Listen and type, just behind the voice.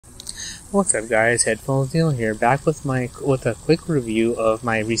What's up, guys? Headphones Neil here, back with a quick review of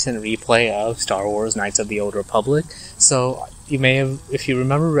my recent replay of Star Wars Knights of the Old Republic. So you may have, if you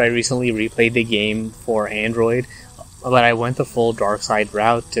remember, I recently replayed the game for Android, but I went the full dark side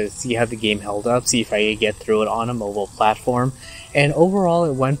route to see how the game held up, see if I could get through it on a mobile platform. And overall,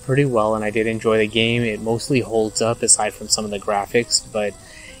 it went pretty well, and I did enjoy the game. It mostly holds up aside from some of the graphics, but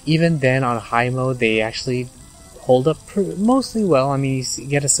even then on high mode, they actually hold up mostly well. I mean, you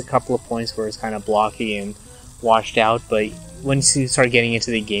get us a couple of points where it's kind of blocky and washed out, but once you start getting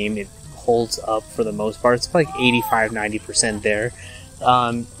into the game, it holds up for the most part. It's like 85-90% there.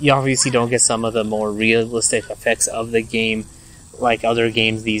 You obviously don't get some of the more realistic effects of the game like other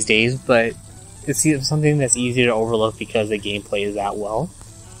games these days, but it's something that's easy to overlook because the gameplay is that well.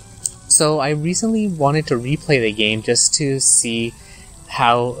 So I recently wanted to replay the game just to see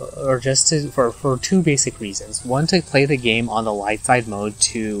for two basic reasons. One, to play the game on the light side mode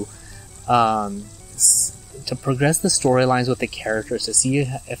to progress the storylines with the characters, to see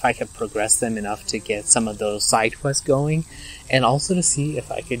if I could progress them enough to get some of those side quests going, and also to see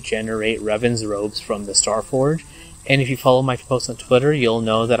if I could generate Revan's robes from the Starforge. And if you follow my posts on Twitter, you'll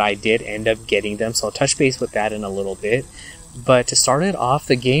know that I did end up getting them, so I'll touch base with that in a little bit. But to start it off,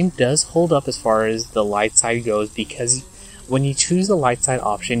 the game does hold up as far as the light side goes, because when you choose the light side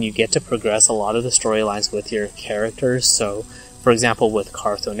option, you get to progress a lot of the storylines with your characters. So, for example, with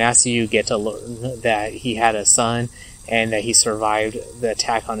Carth Onasi, you get to learn that he had a son and that he survived the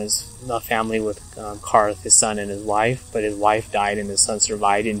attack on his family with Carth, his son, and his wife. But his wife died and his son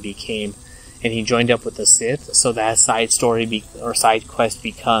survived and he joined up with the Sith. So that side story or side quest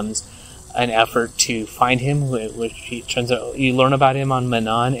becomes an effort to find him, which he turns out you learn about him on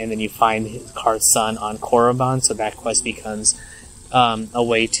Manon, and then you find Carth's son on Korriban. So that quest becomes a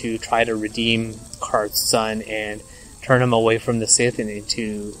way to try to redeem Carth's son and turn him away from the Sith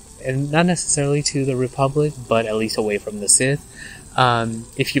and not necessarily to the Republic, but at least away from the Sith.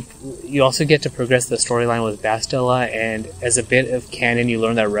 If you also get to progress the storyline with Bastila, and as a bit of canon, you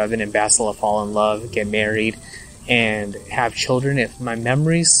learn that Revan and Bastila fall in love, get married, and have children. If my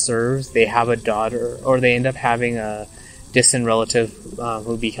memory serves, they have a daughter, or they end up having a distant relative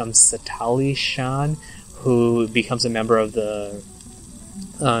who becomes Satali Shan, who becomes a member of the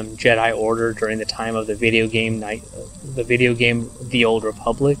Jedi Order during the time of the video game The Old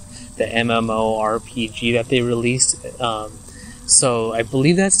Republic, the MMORPG that they released. So I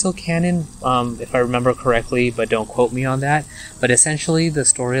believe that's still canon, if I remember correctly, but don't quote me on that. But essentially, the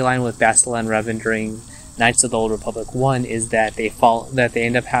storyline with Bastila and Revan during Knights of the Old Republic 1 is that they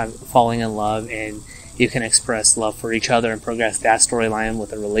end up falling in love, and you can express love for each other and progress that storyline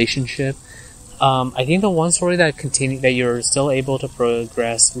with a relationship. I think the one story that you're still able to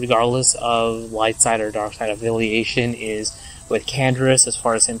progress regardless of light side or dark side affiliation is with Canderous, as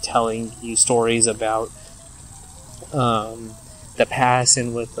far as him telling you stories about the past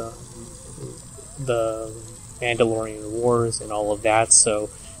and with the Mandalorian Wars and all of that. So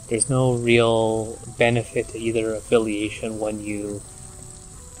there's no real benefit to either affiliation when you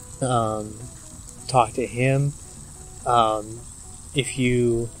talk to him. If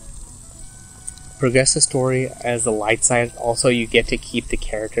you progress the story as the light side, also you get to keep the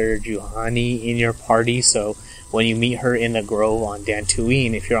character Juhani in your party. So when you meet her in the grove on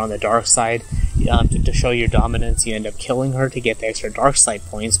Dantooine, if you're on the dark side, to show your dominance, you end up killing her to get the extra dark side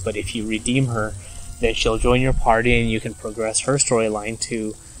points. But if you redeem her, then she'll join your party, and you can progress her storyline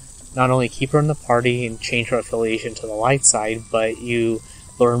to not only keep her in the party and change her affiliation to the light side, but you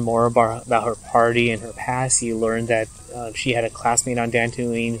learn more about her party and her past. You learn that she had a classmate on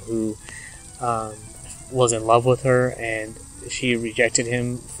Dantooine who was in love with her, and she rejected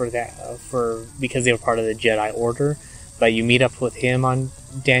him because they were part of the Jedi Order. But you meet up with him on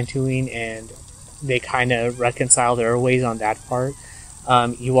Dantooine, and they kind of reconcile their ways on that part.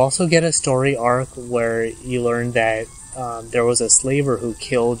 You also get a story arc where you learn that there was a slaver who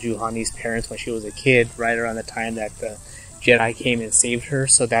killed Juhani's parents when she was a kid, right around the time that the Jedi came and saved her.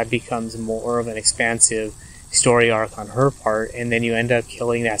 So that becomes more of an expansive story arc on her part, and then you end up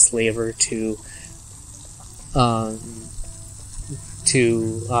killing that slaver to end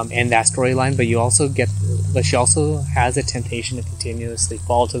that storyline. But she also has a temptation to continuously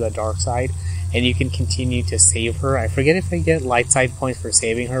fall to the dark side, and you can continue to save her. I forget if I get light side points for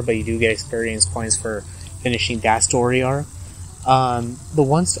saving her, but you do get experience points for finishing that story arc. And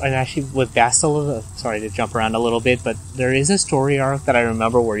actually with Bastila, sorry to jump around a little bit, but there is a story arc that I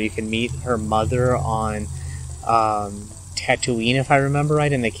remember where you can meet her mother on Tatooine, if I remember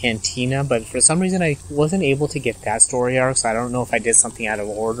right, in the cantina, but for some reason I wasn't able to get that story arc, so I don't know if I did something out of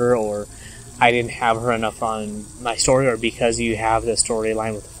order or I didn't have her enough on my story, or because you have the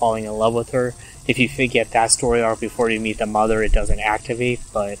storyline with falling in love with her. If you forget that story arc before you meet the mother, it doesn't activate,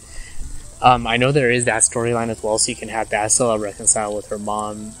 but I know there is that storyline as well, so you can have Bastila reconcile with her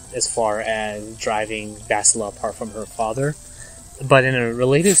mom as far as driving Bastila apart from her father. But in a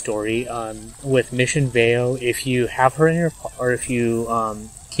related story, with Mission Veo, if you have her in your, or if you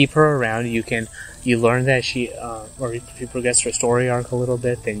keep her around, you learn that she, or if you progress her story arc a little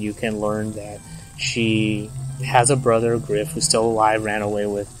bit, then you can learn that she has a brother, Griff, who's still alive, ran away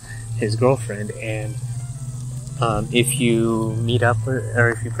with his girlfriend, and if you meet up with, or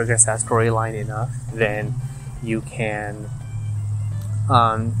if you progress that storyline enough, then you can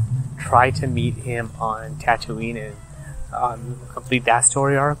try to meet him on Tatooine and complete that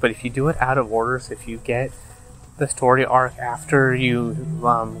story arc. But if you do it out of order, so if you get the story arc after you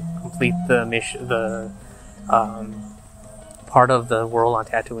complete the mission, the part of the world on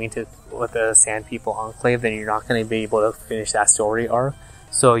Tatooine with the Sand People Enclave, then you're not going to be able to finish that story arc.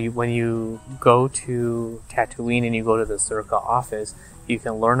 So when you go to Tatooine and you go to the Circa office, you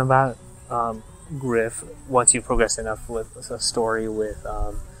can learn about Griff once you progress enough with a story with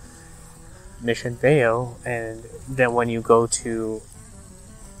Mission Veo, and then when you go to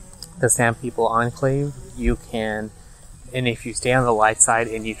the Sand People Enclave, you can, and if you stay on the light side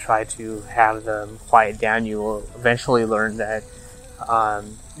and you try to have them quiet down, you will eventually learn that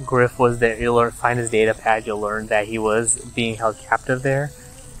Griff was there. You'll find his data pad, you'll learn that he was being held captive there,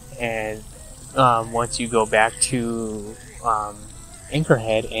 and once you go back to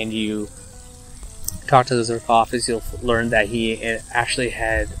Anchorhead and you talk to the Zerk office, you'll learn that he actually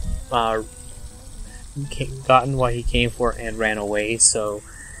had gotten what he came for and ran away. So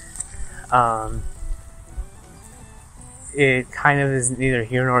it kind of is neither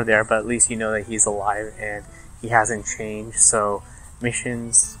here nor there, but at least you know that he's alive and he hasn't changed. So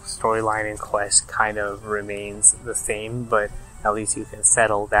Mission's storyline and quest kind of remains the same, but at least you can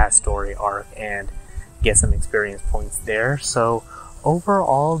settle that story arc and get some experience points there. So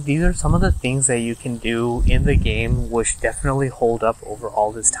overall, these are some of the things that you can do in the game which definitely hold up over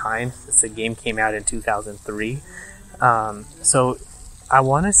all this time, since the game came out in 2003. So I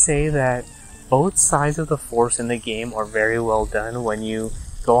want to say that both sides of the Force in the game are very well done. When you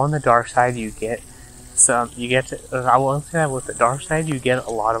go on the dark side, I will say that with the dark side, you get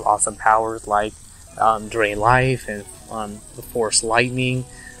a lot of awesome powers like Drain Life and the Force Lightning,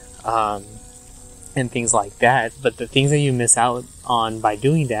 and things like that. But the things that you miss out on by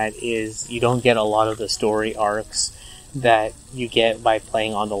doing that is you don't get a lot of the story arcs that you get by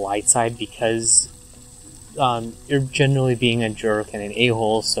playing on the light side, because you're generally being a jerk and an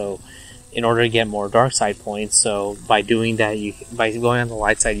a-hole. So in order to get more dark side points, so by doing that, by going on the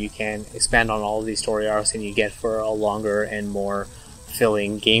light side, you can expand on all of these story arcs and you get for a longer and more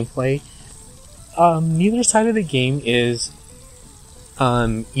filling gameplay. Neither side of the game is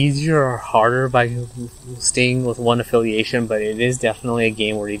easier or harder by staying with one affiliation, but it is definitely a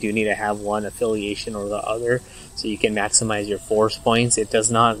game where you do need to have one affiliation or the other so you can maximize your Force points. It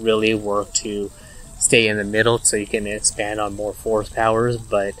does not really work to stay in the middle so you can expand on more Force powers,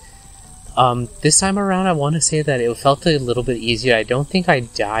 but this time around I want to say that it felt a little bit easier. I don't think I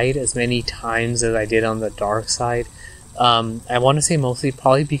died as many times as I did on the dark side. I want to say mostly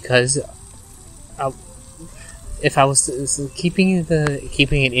probably because if I was keeping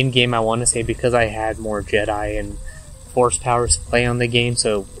it in game, I want to say because I had more Jedi and Force powers to play on the game,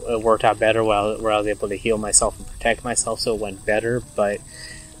 so it worked out better where I was able to heal myself and protect myself, so it went better. But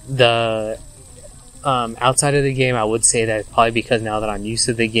the outside of the game, I would say that probably because now that I'm used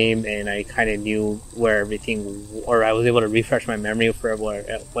to the game and I kind of knew where everything, or I was able to refresh my memory for where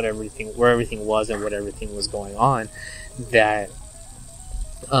everything was and what everything was going on, that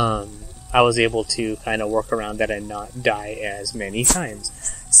I was able to kind of work around that and not die as many times.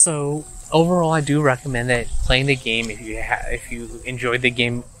 So overall, I do recommend that playing the game if you enjoyed the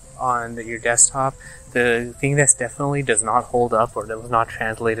game on your desktop. The thing that definitely does not hold up or that was not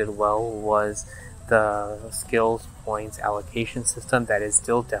translated well was the skills points allocation system. That is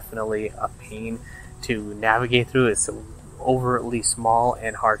still definitely a pain to navigate through. It's overtly small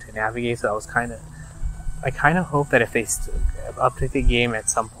and hard to navigate. So I kind of hope that if they update the game at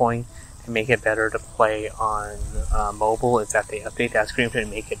some point to make it better to play on mobile, is that they update that screen to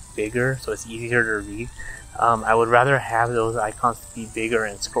make it bigger so it's easier to read. I would rather have those icons to be bigger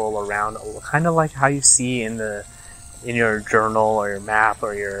and scroll around, kind of like how you see in your journal or your map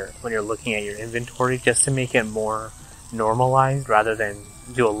or when you're looking at your inventory, just to make it more normalized rather than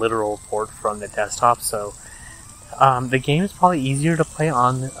do a literal port from the desktop. So the game is probably easier to play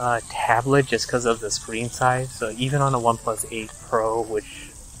on a tablet just because of the screen size. So even on a OnePlus 8 Pro, which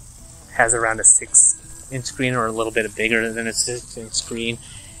has around a 6-inch screen or a little bit bigger than a 6-inch screen.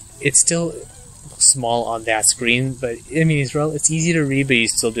 It's still small on that screen, but I mean it's easy to read, but you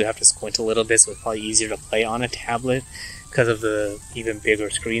still do have to squint a little bit, so it's probably easier to play on a tablet because of the even bigger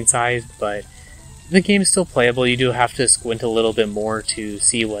screen size. But the game is still playable. You do have to squint a little bit more to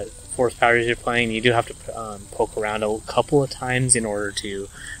see what force powers you're playing. You do have to poke around a couple of times in order to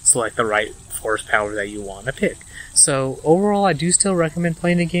select the right force power that you want to pick. So overall, I do still recommend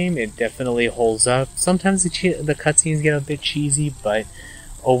playing the game. It definitely holds up. Sometimes the cutscenes get a bit cheesy, but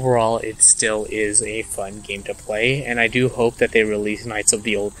overall, it still is a fun game to play, and I do hope that they release Knights of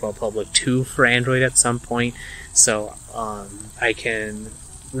the Old Republic 2 for Android at some point, so I can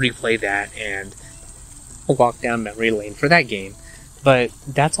replay that and walk down memory lane for that game. But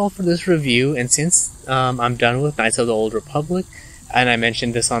that's all for this review, and since I'm done with Knights of the Old Republic, and I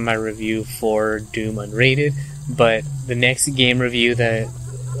mentioned this on my review for Doom Unrated, but the next game review that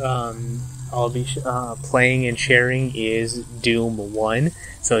I'll be playing and sharing is Doom 1.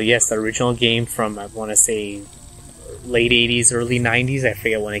 So yes, the original game from, I want to say, late 80s, early 90s. I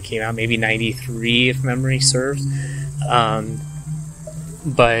forget when it came out, maybe 93 if memory serves.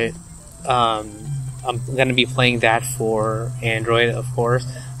 But I'm going to be playing that for Android, of course.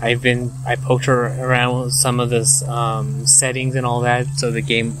 I poked around with some of the settings and all that. So the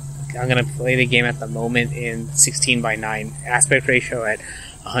game, I'm going to play the game at the moment in 16:9 aspect ratio at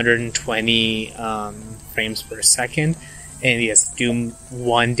 120 frames per second. And yes, Doom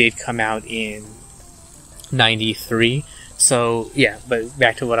 1 did come out in 93. So yeah, but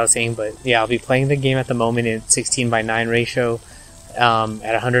back to what I was saying. But yeah, I'll be playing the game at the moment in 16:9 ratio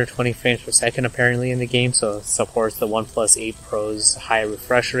at 120 frames per second apparently in the game. So it supports the OnePlus 8 Pro's high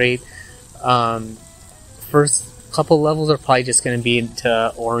refresh rate. First couple levels are probably just going to be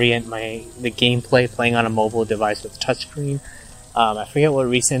to orient the gameplay playing on a mobile device with touchscreen. I forget what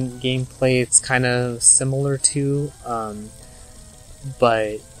recent gameplay it's kind of similar to,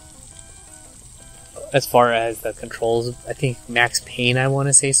 but as far as the controls, I think Max Payne, I want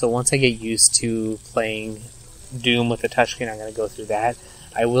to say. So once I get used to playing Doom with the touchscreen, I'm going to go through that.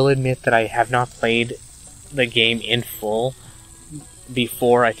 I will admit that I have not played the game in full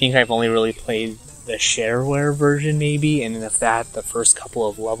before. I think I've only really played the shareware version maybe, and if that, the first couple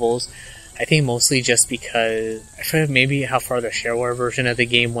of levels. I think mostly just because, I forget maybe how far the shareware version of the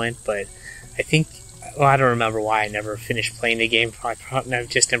game went, but I think, well, I don't remember why I never finished playing the game. I've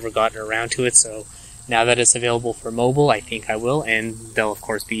just never gotten around to it, so now that it's available for mobile, I think I will, and they'll of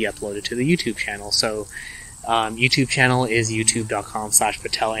course be uploaded to the YouTube channel. So YouTube channel is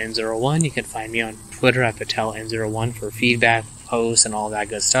youtube.com/PatelN01. You can find me on Twitter at PatelN01 for feedback, posts, and all that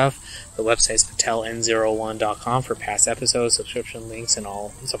good stuff. The website is PatelN01.com for past episodes, subscription links, and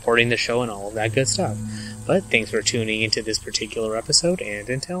all supporting the show and all of that good stuff. But thanks for tuning into this particular episode, and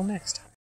until next time.